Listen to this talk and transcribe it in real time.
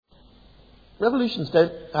revolutions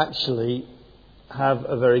don't actually have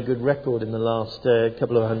a very good record in the last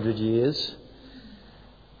couple of hundred years.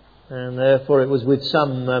 And therefore it was with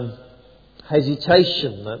some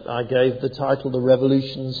hesitation that I gave the title The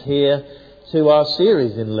Revolutions here to our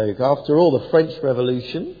series in Luke. After all, the French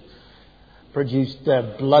Revolution produced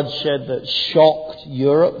bloodshed that shocked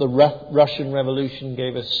Europe. The Russian Revolution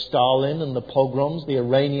gave us Stalin and the pogroms. The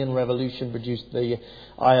Iranian Revolution produced the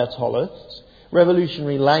Ayatollahs.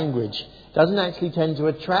 Revolutionary language doesn't actually tend to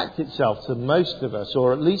attract itself to most of us,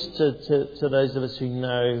 or at least to those of us who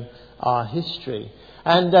know our history.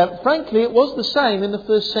 And frankly, it was the same in the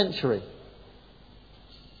first century.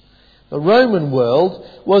 The Roman world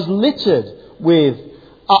was littered with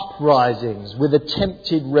uprisings, with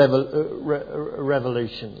attempted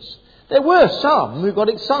revolutions. There were some who got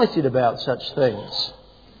excited about such things.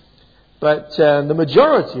 But the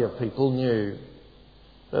majority of people knew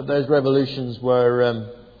that those revolutions were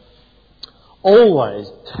always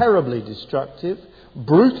terribly destructive,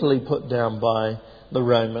 brutally put down by the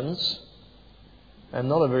Romans, and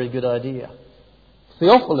not a very good idea.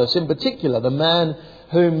 Theophilus in particular, the man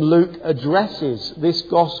whom Luke addresses this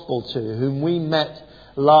gospel to, whom we met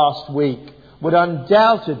last week, would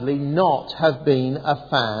undoubtedly not have been a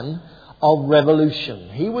fan of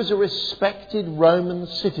revolution. He was a respected Roman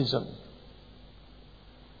citizen.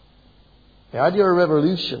 The idea of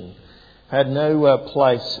revolution had no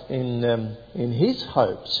place in his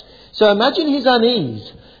hopes. So imagine his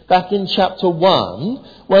unease back in chapter 1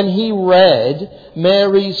 when he read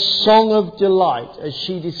Mary's song of delight as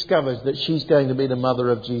she discovers that she's going to be the mother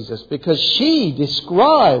of Jesus, because she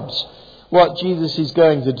describes what Jesus is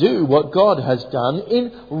going to do, what God has done,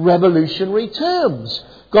 in revolutionary terms.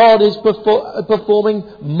 God is performing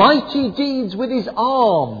mighty deeds with his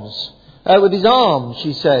arms.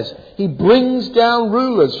 She says. He brings down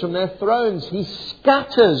rulers from their thrones. He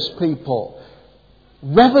scatters people.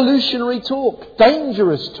 Revolutionary talk.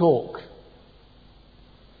 Dangerous talk.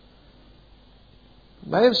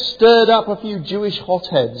 May have stirred up a few Jewish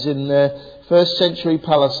hotheads in first century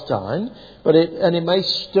Palestine, but it may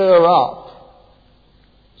stir up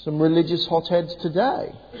some religious hotheads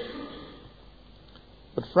today.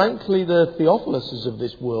 But frankly, the Theophiluses of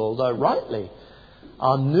this world, rightly,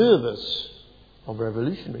 are nervous of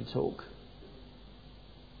revolutionary talk.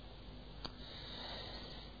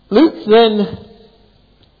 Luke then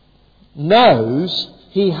knows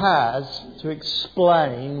he has to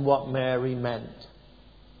explain what Mary meant.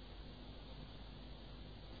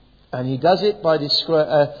 And he does it by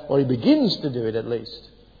or he begins to do it at least,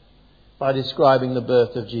 by describing the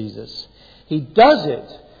birth of Jesus. He does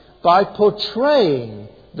it by portraying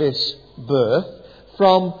this birth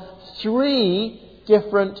from three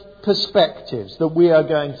different perspectives that we are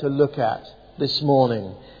going to look at this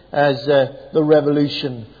morning as the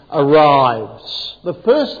revolution arrives. The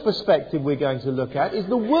first perspective we're going to look at is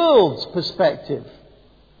the world's perspective.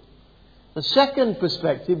 The second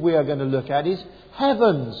perspective we are going to look at is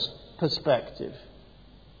heaven's perspective.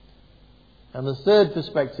 And the third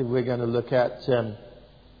perspective we're going to look at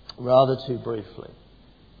rather too briefly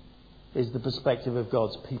is the perspective of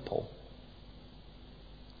God's people,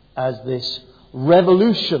 as this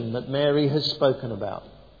revolution that Mary has spoken about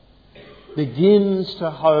begins to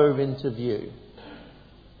hove into view.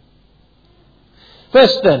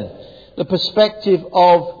 First then, the perspective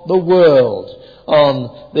of the world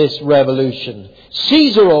on this revolution.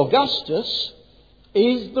 Caesar Augustus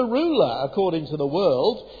is the ruler according to the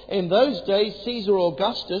world. In those days, Caesar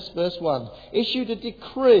Augustus, verse 1, issued a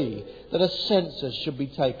decree that a census should be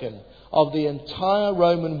taken of the entire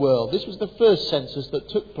Roman world. This was the first census that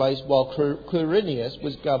took place while Quirinius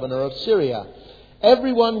was governor of Syria.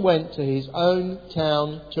 Everyone went to his own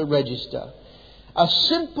town to register. A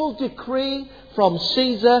simple decree from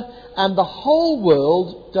Caesar, and the whole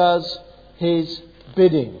world does his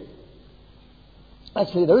bidding.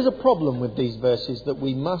 Actually, there is a problem with these verses that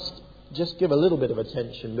we must just give a little bit of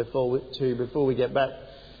attention before we get back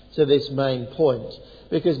to this main point.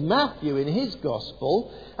 Because Matthew, in his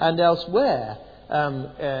Gospel and elsewhere,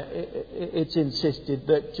 it's insisted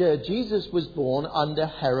that Jesus was born under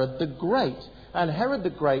Herod the Great. And Herod the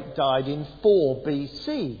Great died in 4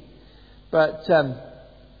 BC. But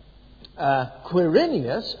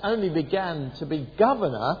Quirinius only began to be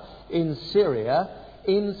governor in Syria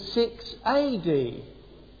in 6 AD,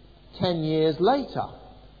 10 years later.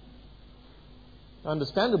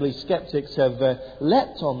 Understandably, skeptics have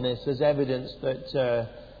leapt on this as evidence that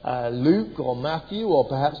Luke or Matthew, or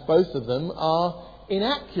perhaps both of them, are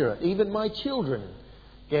inaccurate. Even my children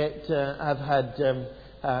have had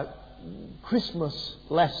Christmas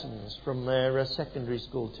lessons from their secondary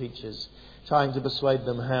school teachers, trying to persuade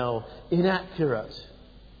them how inaccurate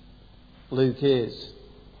Luke is.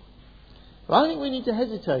 But I think we need to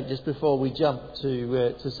hesitate just before we jump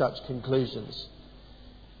to such conclusions.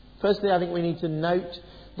 Firstly, I think we need to note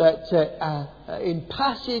that in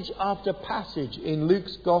passage after passage in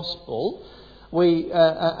Luke's Gospel,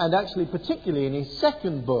 and actually particularly in his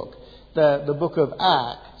second book, the book of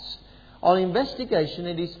Acts, on investigation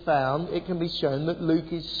it can be shown that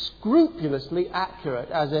Luke is scrupulously accurate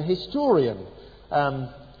as a historian.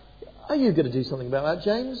 Are you going to do something about that,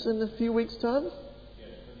 James, in a few weeks' time?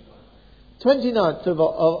 29th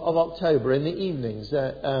of October in the evenings.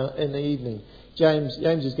 James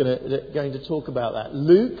is going to talk about that.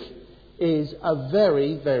 Luke is a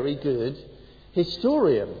very, very good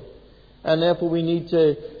historian. And therefore we need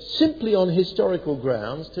to, simply on historical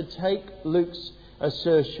grounds, to take Luke's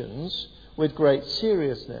assertions with great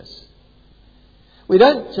seriousness. We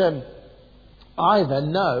don't either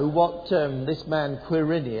know what this man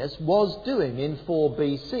Quirinius was doing in 4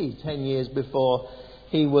 BC, 10 years before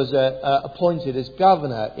he was appointed as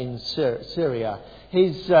governor in Syria.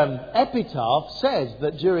 His epitaph says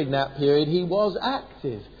that during that period he was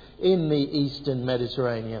active in the eastern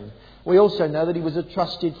Mediterranean. We also know that he was a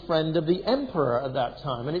trusted friend of the emperor at that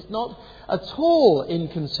time. And it's not at all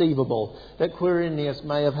inconceivable that Quirinius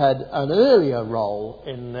may have had an earlier role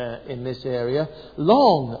in this area,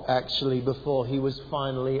 long actually before he was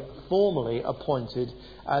finally formally appointed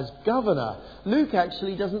as governor. Luke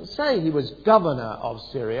actually doesn't say he was governor of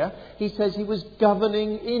Syria. He says he was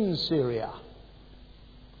governing in Syria.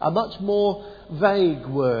 A much more vague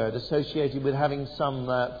word associated with having some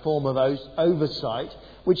form of oversight,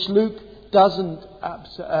 which Luke doesn't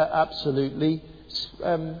absolutely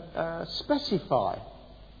specify.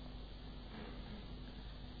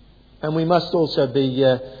 And we must also be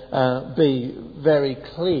very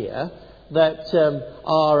clear that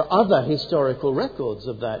our other historical records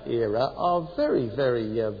of that era are very,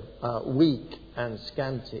 very weak and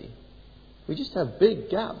scanty. We just have big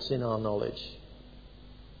gaps in our knowledge.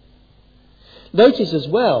 Notice as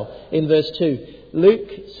well in verse 2, Luke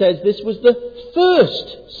says this was the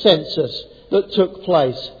first census that took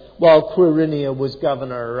place while Quirinius was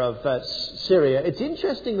governor of Syria. It's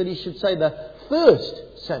interesting that he should say the first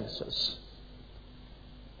census.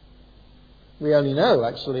 We only know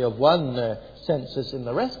actually of one census in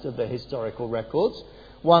the rest of the historical records,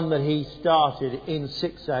 one that he started in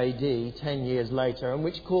 6 AD, 10 years later, and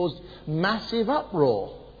which caused massive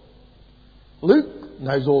uproar. Luke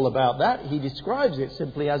knows all about that. He describes it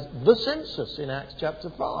simply as the census in Acts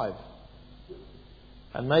chapter 5.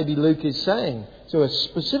 And maybe Luke is saying to us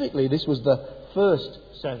specifically this was the first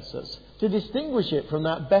census, to distinguish it from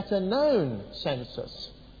that better known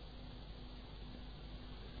census.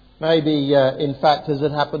 Maybe, in fact, as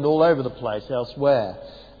it happened all over the place elsewhere,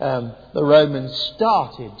 the Romans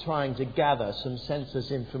started trying to gather some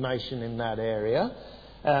census information in that area,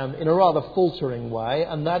 in a rather faltering way,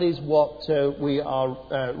 and that is what we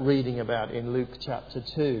are reading about in Luke chapter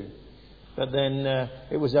 2. But then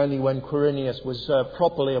it was only when Quirinius was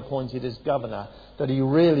properly appointed as governor that he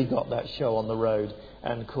really got that show on the road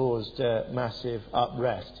and caused massive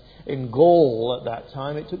unrest. In Gaul at that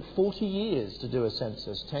time it took 40 years to do a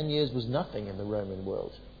census. 10 years was nothing in the Roman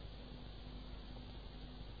world.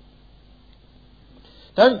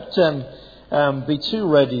 Don't be too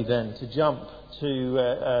ready then to jump to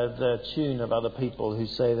the tune of other people who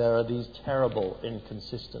say there are these terrible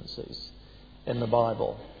inconsistencies in the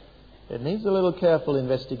Bible. It needs a little careful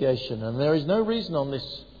investigation, and there is no reason on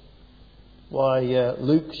this why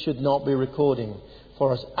Luke should not be recording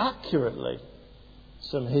for us accurately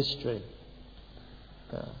some history.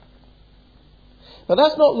 But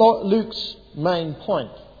that's not Luke's main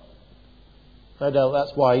point. No doubt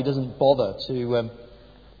that's why he doesn't bother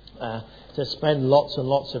to spend lots and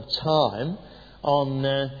lots of time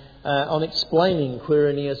on explaining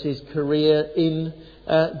Quirinius' career in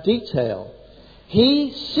detail.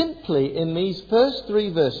 He simply, in these first 3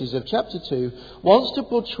 verses of chapter 2, wants to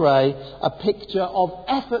portray a picture of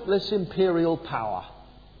effortless imperial power.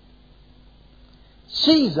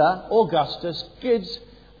 Caesar, Augustus,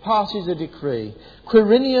 passes a decree.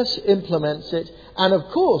 Quirinius implements it, and of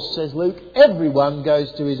course, says Luke, everyone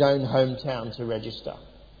goes to his own hometown to register.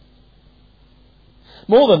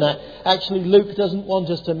 More than that, actually, Luke doesn't want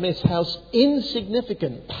us to miss how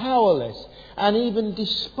insignificant, powerless, and even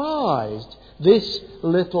despised this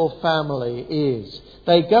little family is.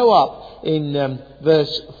 They go up in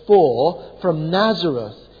verse 4 from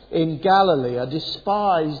Nazareth in Galilee, a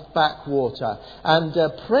despised backwater. And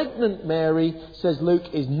pregnant Mary, says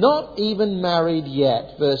Luke, is not even married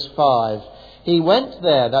yet. Verse 5. He went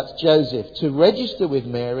there, that's Joseph, to register with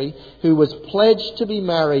Mary, who was pledged to be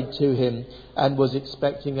married to him and was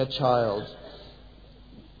expecting a child.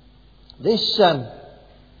 This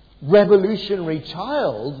revolutionary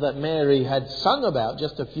child that Mary had sung about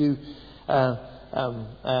just a few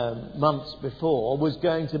months before was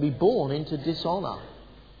going to be born into dishonour.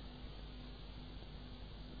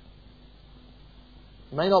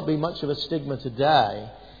 It may not be much of a stigma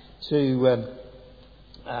today to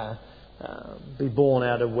be born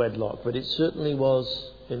out of wedlock, but it certainly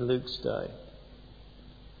was in Luke's day.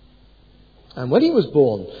 And when he was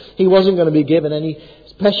born, he wasn't going to be given any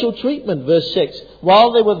special treatment. Verse 6.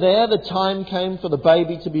 While they were there, the time came for the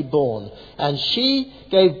baby to be born. And she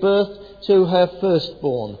gave birth to her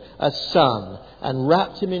firstborn, a son, and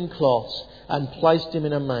wrapped him in cloths and placed him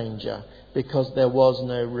in a manger, because there was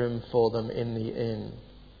no room for them in the inn.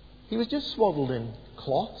 He was just swaddled in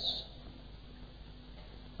cloths.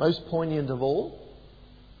 Most poignant of all,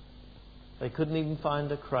 they couldn't even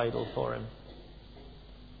find a cradle for him.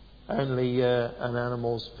 Only an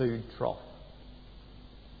animal's food trough.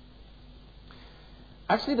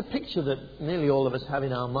 Actually, the picture that nearly all of us have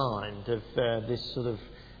in our mind of this sort of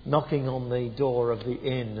knocking on the door of the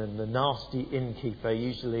inn and the nasty innkeeper,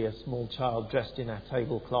 usually a small child dressed in a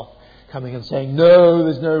tablecloth, coming and saying, "No,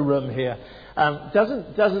 there's no room here,"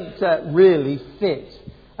 doesn't really fit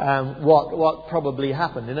what probably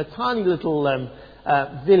happened in a tiny little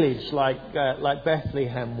village like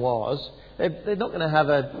Bethlehem was. They're not going to have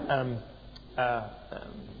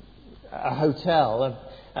a hotel,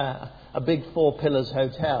 a big 4 pillars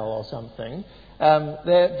hotel or something.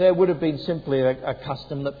 There would have been simply a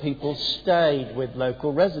custom that people stayed with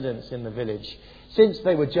local residents in the village. Since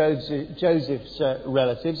they were Joseph's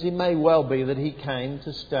relatives, it may well be that he came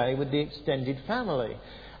to stay with the extended family.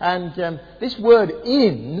 And this word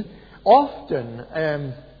inn often,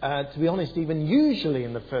 to be honest, even usually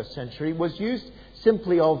in the first century, was used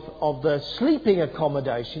simply of the sleeping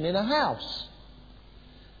accommodation in a house.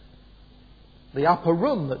 The upper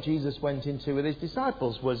room that Jesus went into with his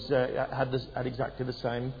disciples had exactly the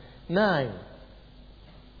same name.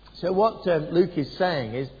 So what Luke is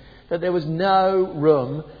saying is that there was no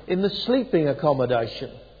room in the sleeping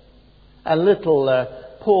accommodation. And little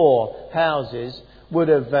poor houses would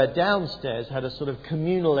have downstairs had a sort of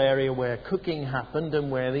communal area where cooking happened and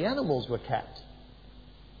where the animals were kept.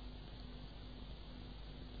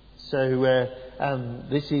 So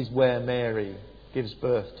this is where Mary gives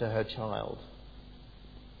birth to her child.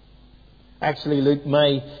 Actually, Luke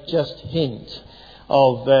may just hint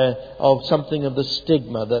of something of the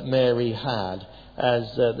stigma that Mary had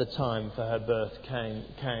as the time for her birth came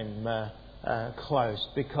close,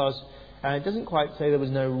 because it doesn't quite say there was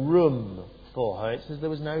no room for her. It says there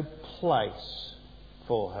was no place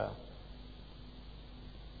for her.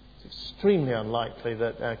 It's extremely unlikely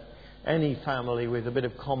that any family with a bit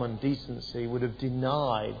of common decency would have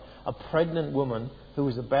denied a pregnant woman who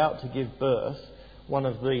was about to give birth one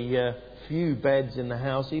of the few beds in the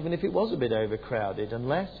house, even if it was a bit overcrowded,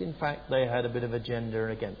 unless in fact they had a bit of agenda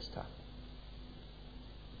against her.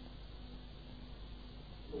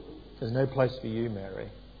 There's no place for you, Mary.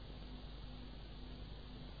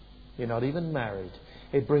 You're not even married.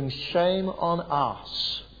 It brings shame on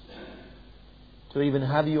us to even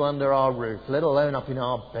have you under our roof, let alone up in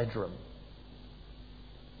our bedroom.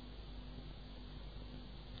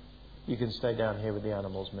 You can stay down here with the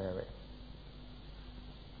animals, Mary.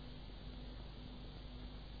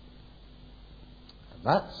 And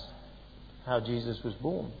that's how Jesus was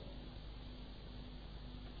born.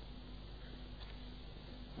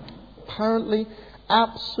 Apparently,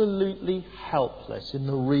 absolutely helpless in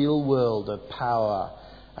the real world of power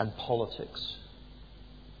and politics.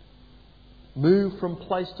 Moved from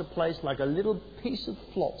place to place like a little piece of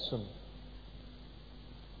flotsam.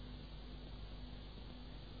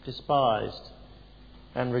 Despised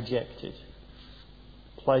and rejected.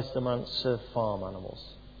 Placed amongst farm animals.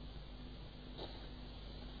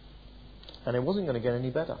 And it wasn't going to get any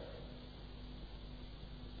better.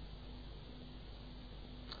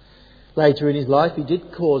 Later in his life, he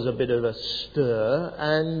did cause a bit of a stir,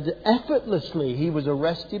 and effortlessly he was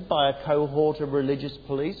arrested by a cohort of religious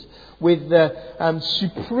police. With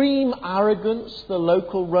supreme arrogance, the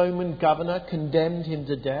local Roman governor condemned him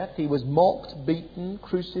to death. He was mocked, beaten,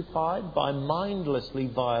 crucified by mindlessly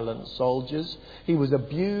violent soldiers. He was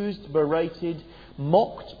abused, berated,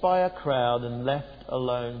 mocked by a crowd, and left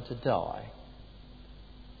alone to die.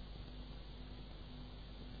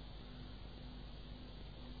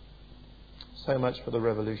 So much for the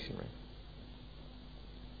revolutionary.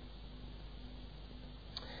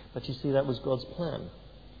 But you see, that was God's plan.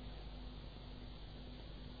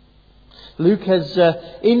 Luke has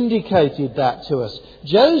indicated that to us.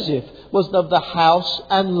 Joseph was of the house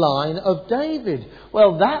and line of David.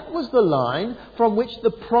 Well, that was the line from which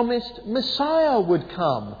the promised Messiah would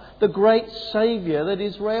come, the great Saviour that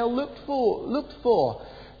Israel looked for.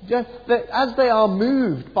 That as they are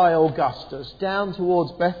moved by Augustus down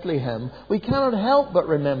towards Bethlehem, we cannot help but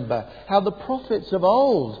remember how the prophets of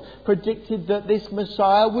old predicted that this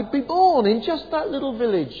Messiah would be born in just that little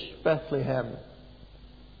village, Bethlehem.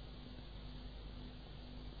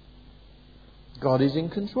 God is in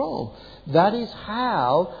control. That is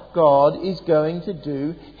how God is going to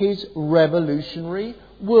do His revolutionary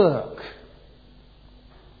work.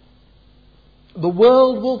 The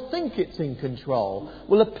world will think it's in control,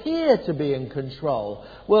 will appear to be in control,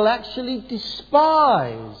 will actually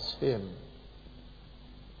despise Him.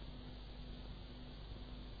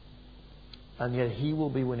 And yet He will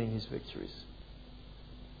be winning His victories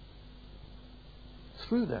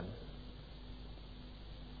through them.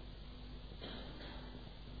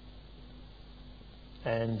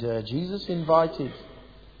 And Jesus invited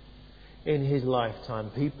in His lifetime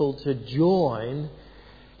people to join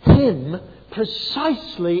Him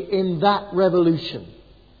precisely in that revolution.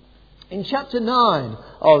 In chapter 9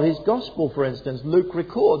 of his Gospel, for instance, Luke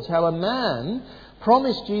records how a man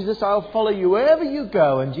promised Jesus, "I'll follow you wherever you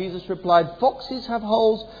go." And Jesus replied, "Foxes have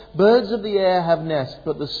holes, birds of the air have nests,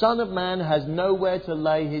 but the Son of Man has nowhere to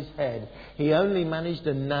lay His head." He only managed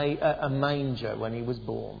a manger when He was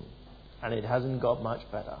born. And it hasn't got much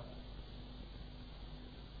better.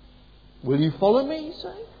 Will you follow me, He's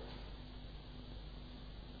saying?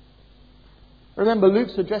 Remember,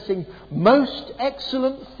 Luke's addressing most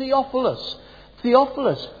excellent Theophilus.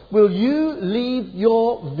 Theophilus, will you leave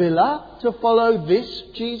your villa to follow this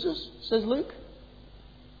Jesus, says Luke?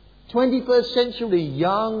 21st century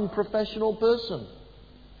young professional person.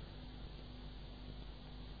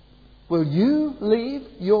 Will you leave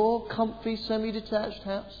your comfy semi-detached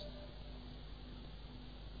house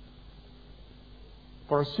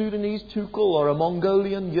for a Sudanese tukul or a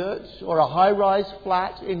Mongolian yurt or a high-rise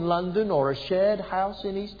flat in London or a shared house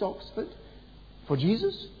in East Oxford for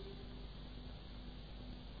Jesus?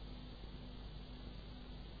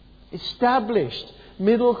 Established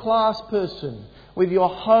middle-class person with your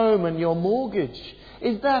home and your mortgage.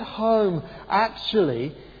 Is that home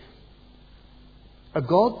actually a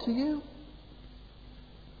God to you?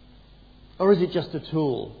 Or is it just a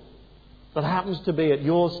tool that happens to be at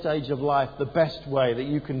your stage of life the best way that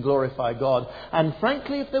you can glorify God? And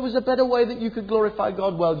frankly, if there was a better way that you could glorify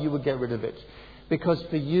God, well, you would get rid of it. Because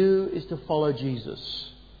for you is to follow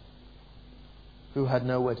Jesus, who had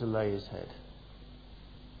nowhere to lay His head.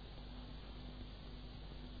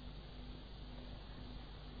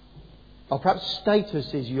 Or perhaps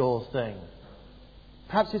status is your thing.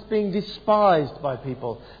 Perhaps it's being despised by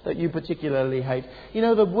people that you particularly hate. You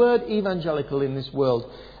know, the word evangelical in this world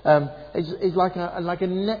is like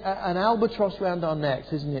an albatross round our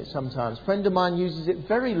necks, isn't it, sometimes? A friend of mine uses it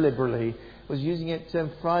very liberally. Was using it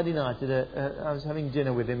Friday night. I was having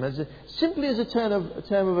dinner with him simply as a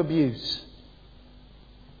term of abuse.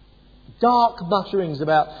 Dark mutterings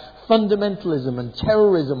about fundamentalism and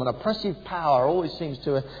terrorism and oppressive power always seems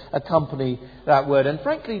to accompany that word. And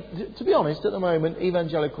frankly, to be honest, at the moment,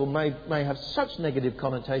 evangelical may have such negative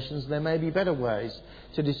connotations. There may be better ways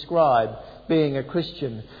to describe being a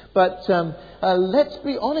Christian. But let's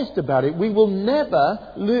be honest about it. We will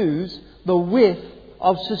never lose the whiff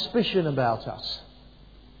of suspicion about us.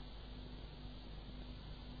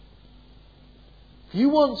 If you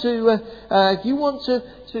want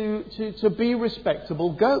to be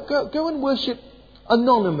respectable, go and worship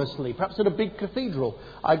anonymously, perhaps at a big cathedral.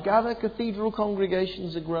 I gather cathedral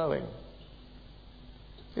congregations are growing.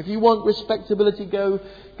 If you want respectability, go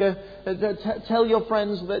tell your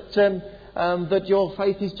friends that your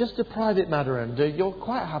faith is just a private matter and you're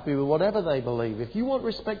quite happy with whatever they believe. If you want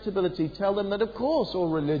respectability, tell them that of course all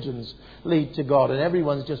religions lead to God and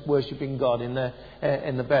everyone's just worshipping God in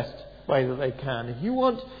the best way that they can. If you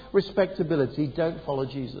want respectability, don't follow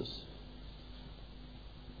Jesus.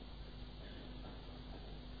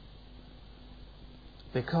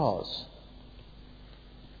 Because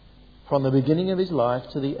from the beginning of His life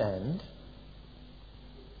to the end,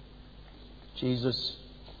 Jesus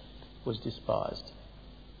was despised.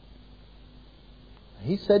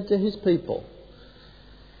 He said to His people,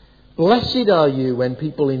 "Blessed are you when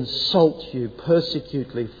people insult you,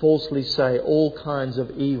 persecute you, falsely say all kinds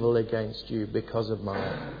of evil against you because of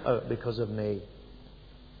me."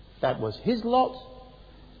 That was His lot,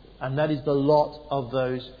 And that is the lot of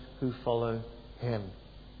those who follow him.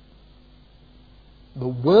 The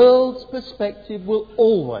world's perspective will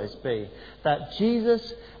always be that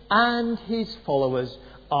Jesus and his followers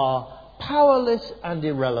are powerless and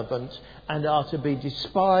irrelevant and are to be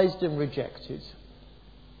despised and rejected.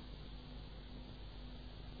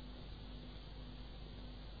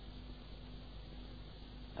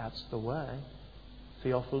 That's the way,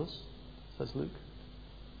 Theophilus, says Luke.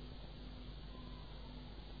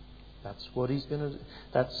 That's what he's going to do.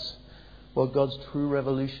 That's what God's true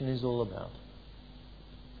revolution is all about.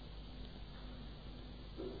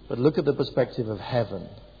 But look at the perspective of heaven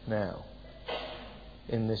now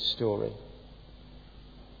in this story.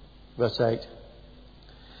 Verse 8.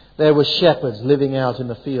 There were shepherds living out in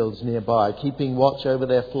the fields nearby, keeping watch over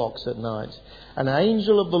their flocks at night. An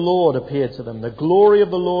angel of the Lord appeared to them. The glory of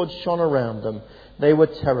the Lord shone around them. They were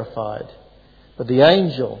terrified. But the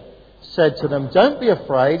angel said to them, "Don't be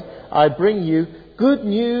afraid. I bring you good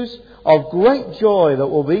news of great joy that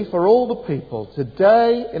will be for all the people.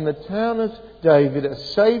 Today in the town of David a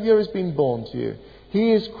Saviour has been born to you.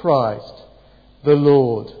 He is Christ the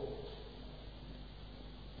Lord."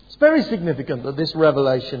 It's very significant that this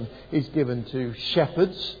revelation is given to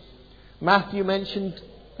shepherds. Matthew mentioned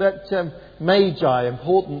that Magi,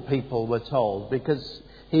 important people, were told because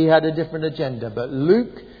he had a different agenda. But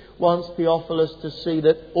Luke wants Theophilus to see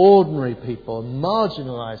that ordinary people,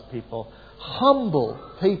 marginalised people, humble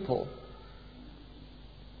people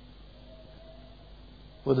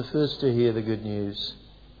were the first to hear the good news.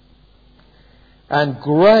 And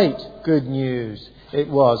great good news it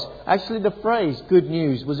was. Actually, the phrase good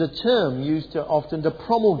news was a term used often to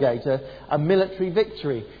promulgate a military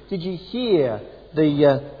victory. Did you hear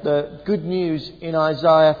the good news in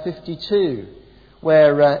Isaiah 52,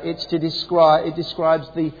 where it describes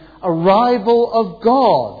the arrival of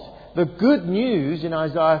God? The good news in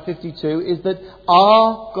Isaiah 52 is that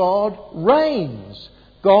our God reigns.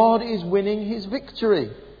 God is winning his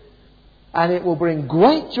victory. And it will bring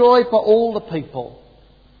great joy for all the people,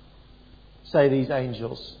 say these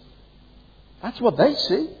angels. That's what they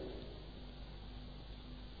see.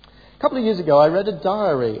 A couple of years ago, I read a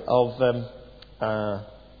diary of a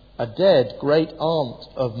dead great aunt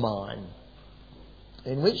of mine,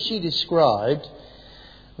 in which she described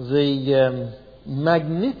the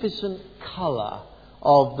magnificent colour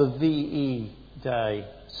of the VE Day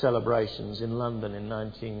celebrations in London in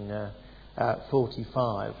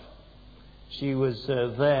 1945. She was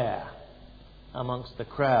there amongst the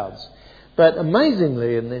crowds. But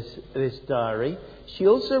amazingly in this diary, she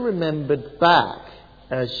also remembered back,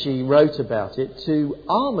 as she wrote about it, to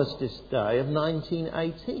Armistice Day of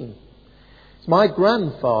 1918. My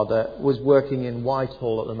grandfather was working in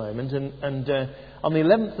Whitehall at the moment, and on the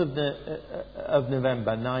 11th of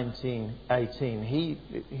November 1918,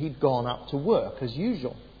 he'd gone up to work as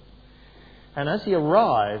usual. And as he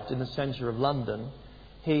arrived in the centre of London,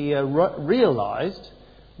 he realised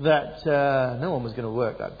that no one was going to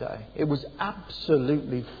work that day. It was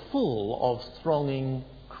absolutely full of thronging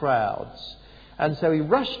crowds. And so he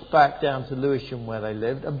rushed back down to Lewisham where they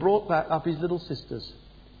lived and brought back up his little sisters.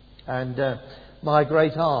 And my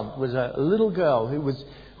great aunt was a little girl who was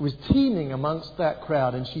teeming amongst that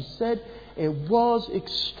crowd, and she said it was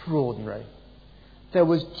extraordinary. There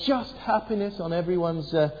was just happiness on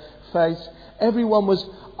everyone's face. Everyone was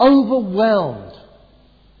overwhelmed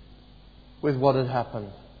with what had happened.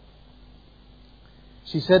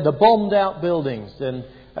 She said the bombed out buildings, and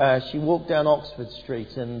she walked down Oxford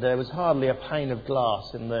Street, and there was hardly a pane of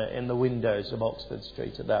glass in the windows of Oxford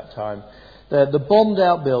Street at that time. The bombed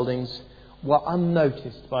out buildings were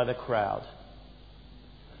unnoticed by the crowd.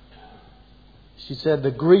 She said the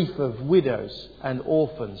grief of widows and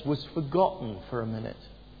orphans was forgotten for a minute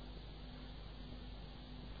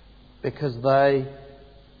because they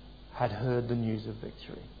had heard the news of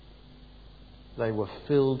victory. They were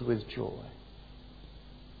filled with joy.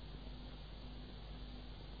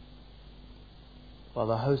 Well,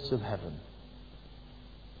 the hosts of heaven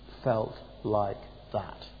felt like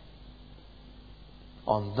that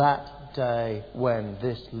on that day when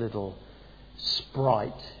this little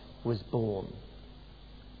sprite was born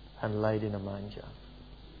and laid in a manger.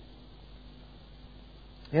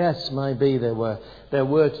 Yes, maybe there were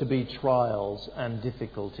to be trials and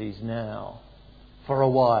difficulties now for a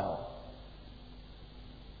while.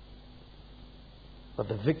 But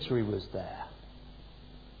the victory was there.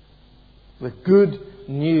 The good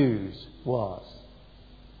news was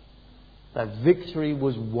that victory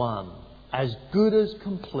was won, as good as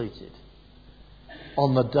completed,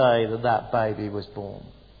 on the day that baby was born.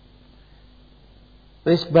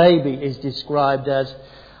 This baby is described as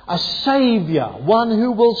a Saviour, one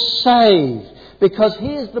who will save. Because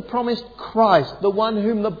He is the promised Christ, the one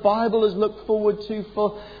whom the Bible has looked forward to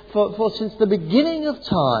for since the beginning of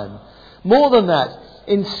time. More than that,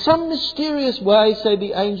 in some mysterious way, say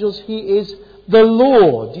the angels, He is the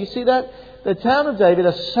Lord. Do you see that? The town of David,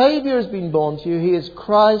 a Saviour has been born to you. He is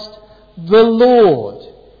Christ the Lord.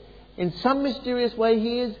 In some mysterious way,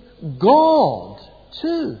 He is God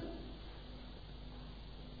too.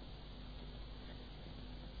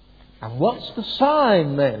 And what's the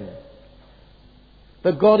sign then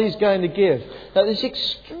that God is going to give? That this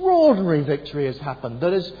extraordinary victory has happened,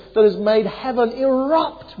 that has made heaven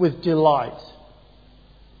erupt with delight.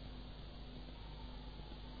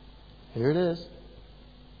 Here it is.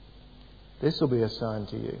 This will be a sign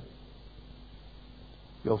to you.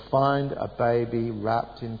 You'll find a baby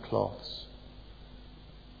wrapped in cloths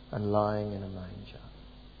and lying in a manger.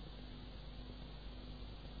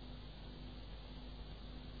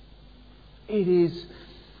 It is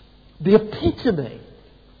the epitome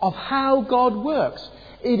of how God works.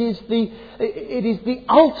 It is the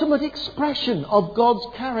ultimate expression of God's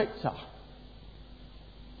character.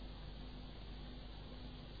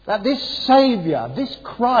 That this Saviour, this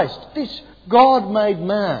Christ, this God-made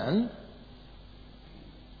man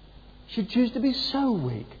should choose to be so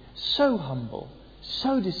weak, so humble,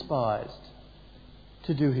 so despised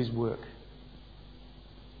to do His work.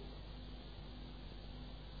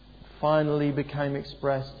 Finally became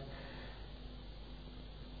expressed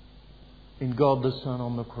in God the Son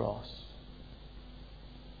on the cross.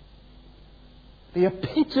 The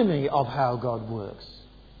epitome of how God works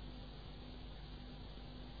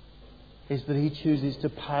is that He chooses to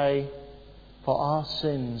pay for our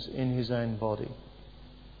sins in His own body.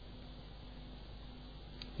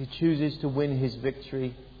 He chooses to win His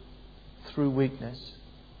victory through weakness.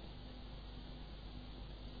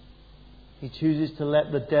 He chooses to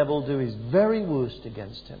let the devil do his very worst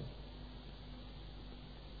against Him.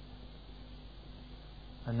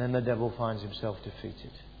 And then the devil finds himself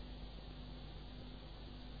defeated.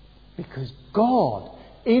 Because God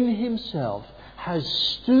in Himself has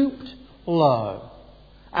stooped low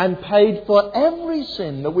and paid for every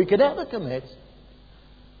sin that we could ever commit,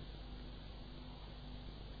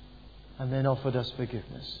 and then offered us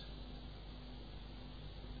forgiveness.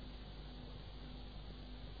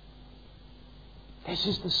 This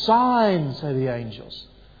is the sign, say the angels,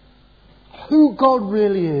 who God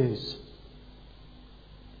really is,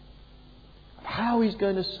 how He's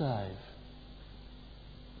going to save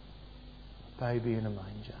a baby in a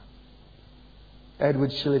manger.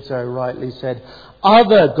 Edward Shillito rightly said,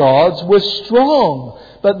 "Other gods were strong,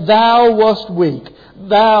 but Thou wast weak.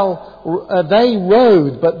 They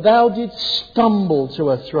rode, but Thou didst stumble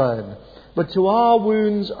to a throne. But to our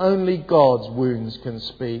wounds only God's wounds can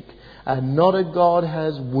speak. And not a God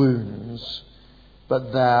has wounds,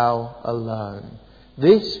 but Thou alone."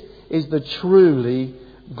 This is the truly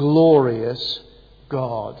glorious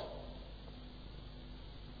God.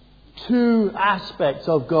 Two aspects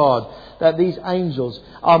of God that these angels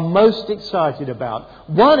are most excited about.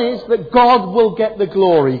 One is that God will get the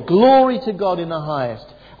glory. Glory to God in the highest,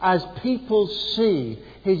 as people see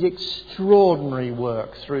His extraordinary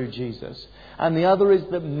work through Jesus. And the other is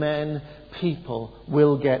that people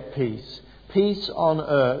will get peace. Peace on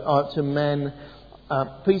earth to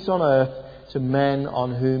men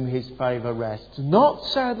on whom His favour rests. Not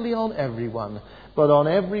sadly on everyone, but on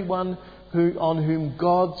everyone on whom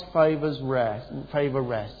God's favour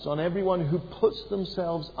rests. On everyone who puts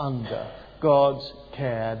themselves under God's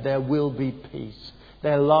care, there will be peace.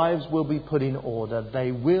 Their lives will be put in order.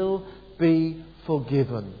 They will be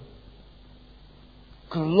forgiven.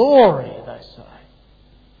 Glory, they say.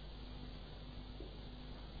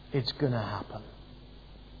 It's going to happen.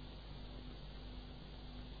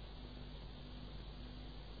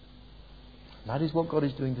 That is what God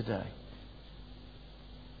is doing today.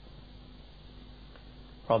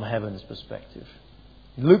 From heaven's perspective.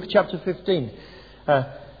 In Luke chapter 15,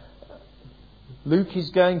 Luke is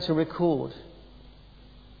going to record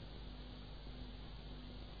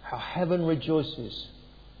how heaven rejoices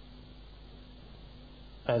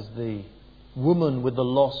as the woman with the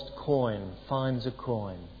lost coin finds a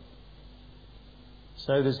coin.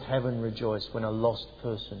 So does heaven rejoice when a lost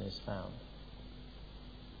person is found.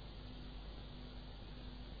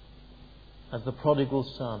 As the prodigal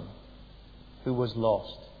son who was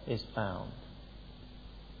lost is found,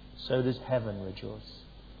 so does heaven rejoice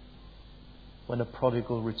when a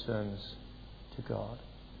prodigal returns to God.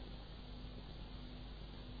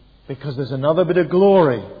 Because there's another bit of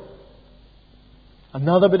glory,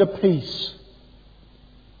 another bit of peace,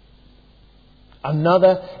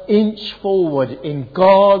 Another inch forward in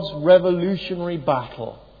God's revolutionary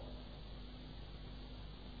battle.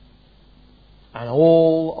 And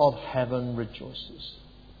all of heaven rejoices.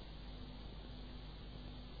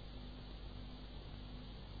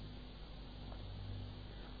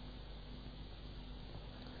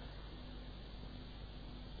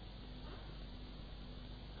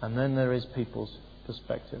 And then there is people's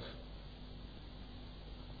perspective.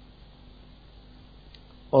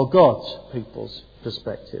 Or God's people's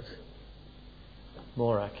perspective,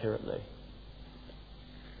 more accurately.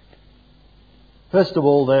 First of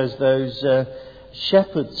all, there's those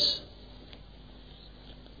shepherds.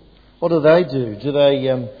 What do? Do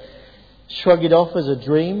they shrug it off as a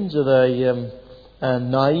dream? Do they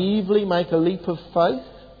naively make a leap of faith?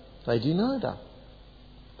 They do neither.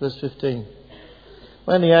 Verse 15.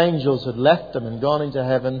 When the angels had left them and gone into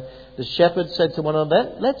heaven, the shepherds said to one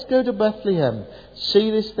another, "Let's go to Bethlehem, see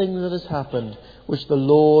this thing that has happened, which the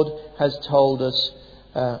Lord has told us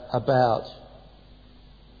about."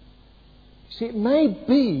 See, it may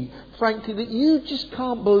be, frankly, that you just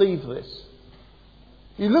can't believe this.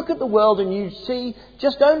 You look at the world and you see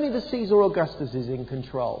just only the Caesar Augustus is in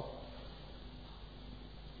control.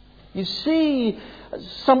 You see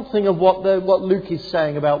something of what Luke is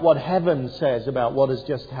saying about what heaven says about what has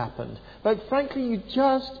just happened. But frankly, you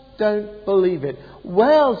just don't believe it.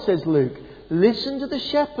 Well, says Luke, listen to the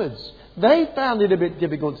shepherds. They found it a bit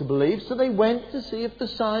difficult to believe, so they went to see if the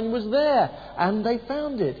sign was there. And they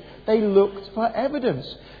found it. They looked for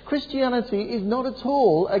evidence. Christianity is not at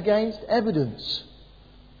all against evidence.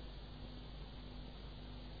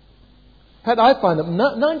 In fact, I find that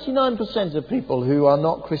 99% of people who are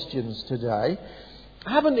not Christians today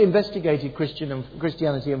haven't investigated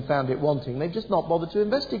Christianity and found it wanting. They've just not bothered to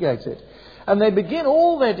investigate it. And they begin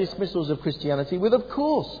all their dismissals of Christianity with, of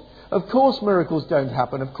course miracles don't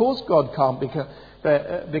happen. Of course God can't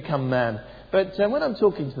become man. But when I'm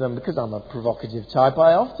talking to them, because I'm a provocative type,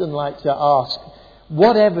 I often like to ask,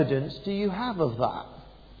 what evidence do you have of that?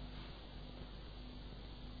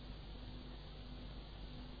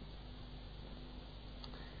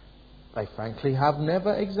 They frankly have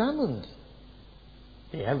never examined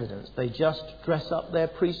the evidence. They just dress up their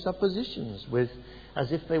presuppositions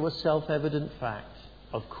as if they were self-evident facts.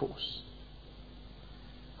 Of course.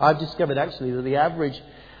 I've discovered actually that the average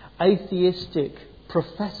atheistic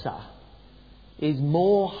professor is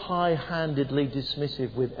more high-handedly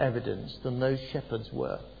dismissive with evidence than those shepherds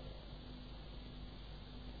were.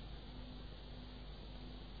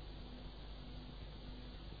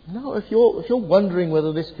 No, if you're wondering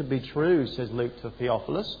whether this could be true, says Luke to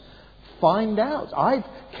Theophilus, find out. I've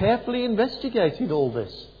carefully investigated all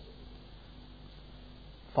this.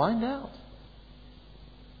 Find out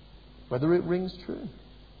whether it rings true.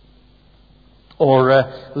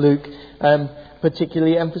 Or Luke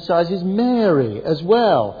particularly emphasises Mary as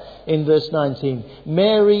well in verse 19.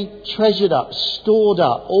 Mary treasured up, stored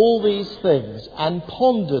up all these things and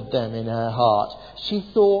pondered them in her heart. She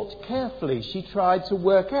thought carefully. She tried to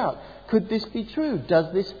work out, could this be true?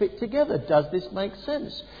 Does this fit together? Does this make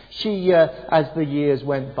sense? She, as the years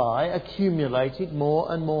went by, accumulated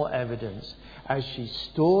more and more evidence as she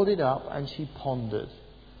stored it up and she pondered.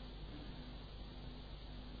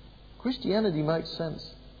 Christianity makes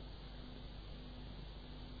sense.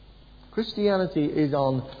 Christianity is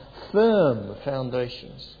on firm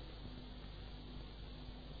foundations.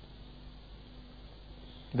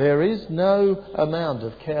 There is no amount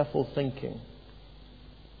of careful thinking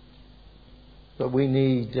that we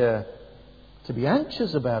need to be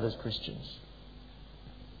anxious about as Christians.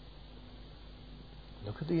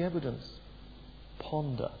 Look at the evidence.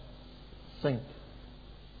 Ponder. Think.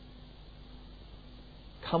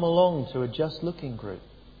 Come along to a just looking group.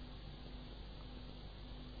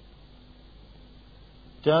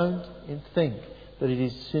 Don't think that it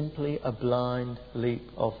is simply a blind leap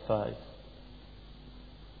of faith.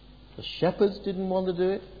 The shepherds didn't want to do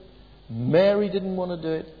it. Mary didn't want to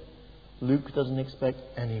do it. Luke doesn't expect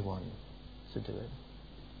anyone to do it.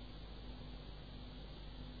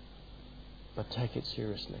 But take it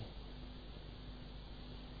seriously.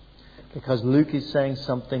 Because Luke is saying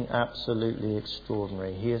something absolutely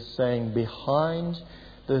extraordinary. He is saying behind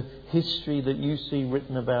the history that you see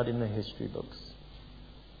written about in the history books,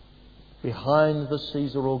 behind the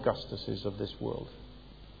Caesar Augustuses of this world,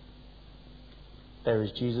 there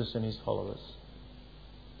is Jesus and his followers.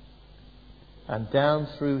 And down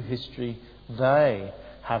through history, they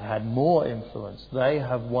have had more influence. They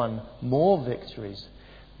have won more victories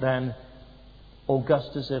than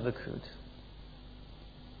Augustus ever could.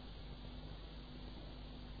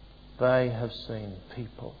 They have seen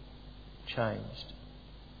people changed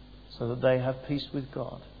so that they have peace with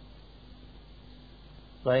God.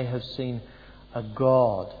 They have seen a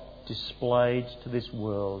God displayed to this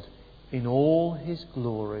world in all his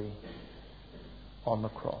glory on the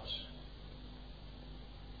cross.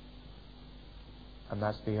 And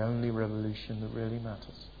that's the only revolution that really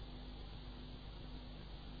matters.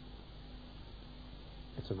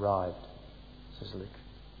 It's arrived, says Luke.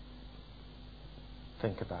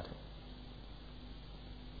 Think about it.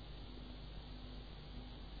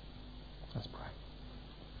 Let's pray.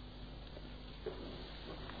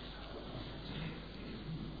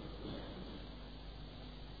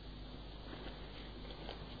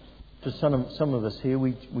 For some of us here,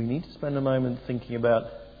 we need to spend a moment thinking about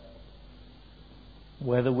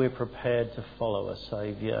whether we're prepared to follow a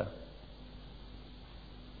Saviour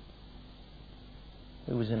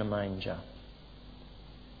who was in a manger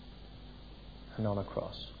and on a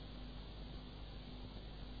cross.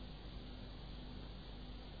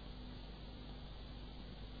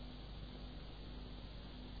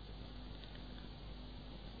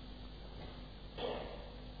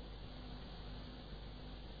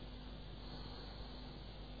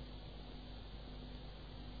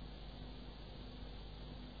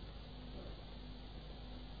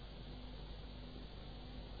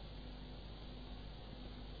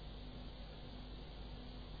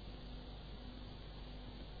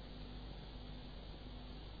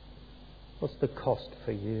 What's the cost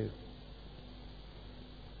for you?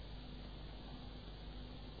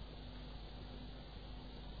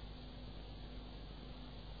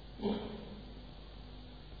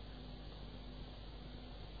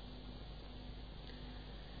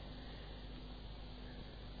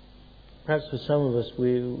 Perhaps for some of us,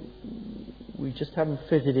 we just haven't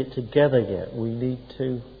fitted it together yet. We need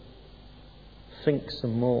to think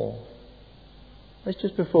some more. Let's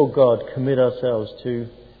just before God commit ourselves to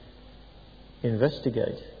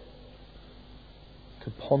investigate,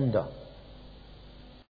 to ponder,